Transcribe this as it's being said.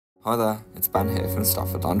Hi there, it's Ben here from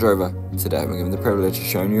Stafford Land Rover. Today we're given the privilege of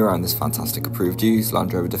showing you around this fantastic approved used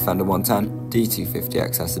Land Rover Defender 110 D250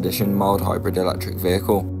 XS Edition mild hybrid electric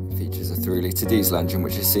vehicle. It features a 3-litre diesel engine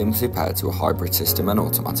which is seamlessly paired to a hybrid system and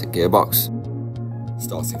automatic gearbox.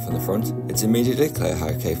 Starting from the front, it's immediately clear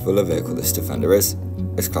how capable a vehicle this Defender is.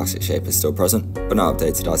 Its classic shape is still present, but now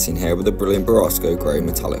updated as seen here with a brilliant Barosco grey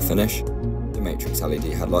metallic finish. The Matrix LED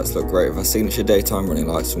headlights look great with our signature daytime running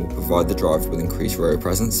lights and will provide the driver with increased road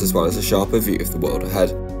presence as well as a sharper view of the world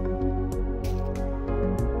ahead.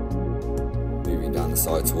 Moving down the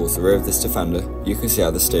side towards the rear of this Defender, you can see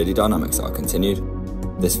how the sturdy dynamics are continued.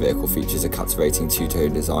 This vehicle features a captivating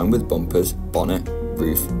two-tone design with bumpers, bonnet,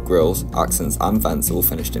 roof, grills, accents and vents all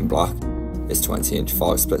finished in black. Its 20-inch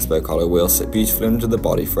 5-split spoke alloy wheels sit beautifully under the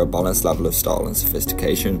body for a balanced level of style and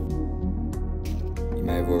sophistication. You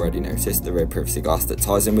may have already noticed the rear privacy glass that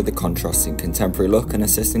ties in with the contrasting contemporary look and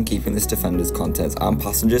assists in keeping this Defender's contents and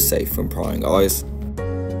passengers safe from prying eyes.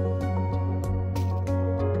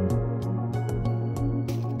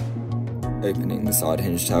 Opening the side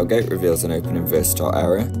hinge tailgate reveals an open and versatile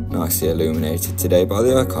area, nicely illuminated today by the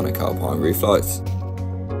iconic Alpine roof lights.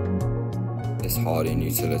 This hardy and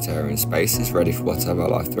utilitarian space is ready for whatever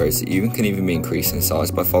life throws at you and can even be increased in size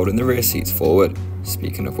by folding the rear seats forward.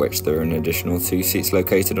 Speaking of which, there are an additional 2 seats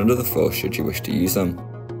located under the floor should you wish to use them.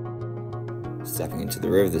 Stepping into the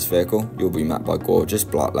rear of this vehicle, you'll be met by gorgeous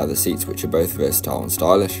black leather seats which are both versatile and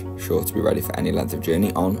stylish, sure to be ready for any length of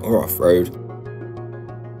journey on or off-road.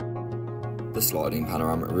 The sliding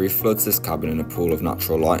panoramic roof floods this cabin in a pool of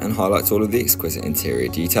natural light and highlights all of the exquisite interior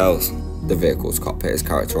details. The vehicle's cockpit is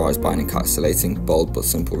characterised by an encapsulating, bold but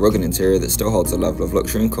simple rugged interior that still holds a level of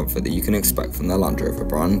luxury and comfort that you can expect from the Land Rover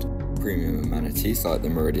brand. Premium amenities like the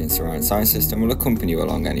Meridian surround sound system will accompany you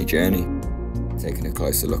along any journey. Taking a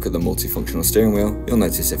closer look at the multifunctional steering wheel, you'll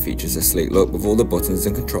notice it features a sleek look with all the buttons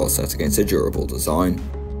and controls set against a durable design.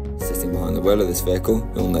 Sitting behind the wheel of this vehicle,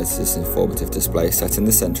 you'll notice this informative display set in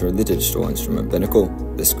the centre of the digital instrument binnacle.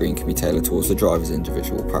 The screen can be tailored towards the driver's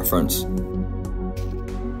individual preference.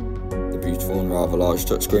 The beautiful and rather large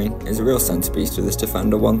touchscreen is a real centrepiece to this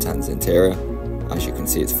Defender 110's interior. As you can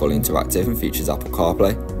see, it's fully interactive and features Apple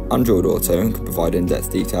CarPlay, Android Auto and can provide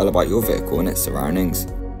in-depth detail about your vehicle and its surroundings.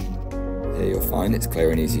 Here you'll find its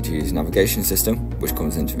clear and easy to use navigation system, which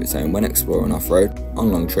comes into its own when exploring off-road,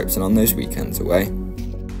 on long trips and on those weekends away.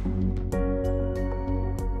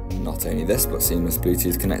 Not only this, but seamless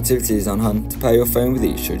Bluetooth connectivity is on hand to pair your phone with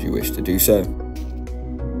each should you wish to do so.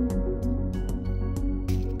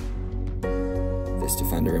 This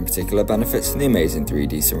Defender in particular benefits from the amazing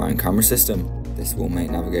 3D surround camera system. This will make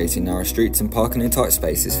navigating narrow streets and parking in tight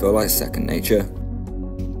spaces feel like second nature.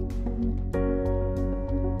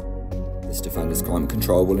 This Defender's climate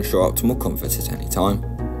control will ensure optimal comfort at any time.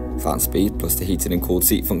 Fan speed plus the heated and cooled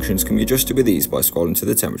seat functions can be adjusted with ease by scrolling to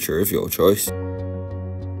the temperature of your choice.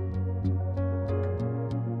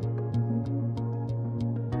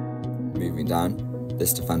 Moving down,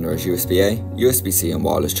 this Defender has USB-A, USB-C and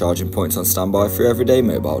wireless charging points on standby for your everyday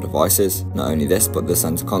mobile devices. Not only this, but the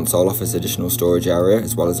centre console offers additional storage area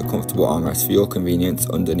as well as a comfortable armrest for your convenience,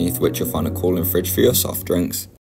 underneath which you'll find a cooling fridge for your soft drinks.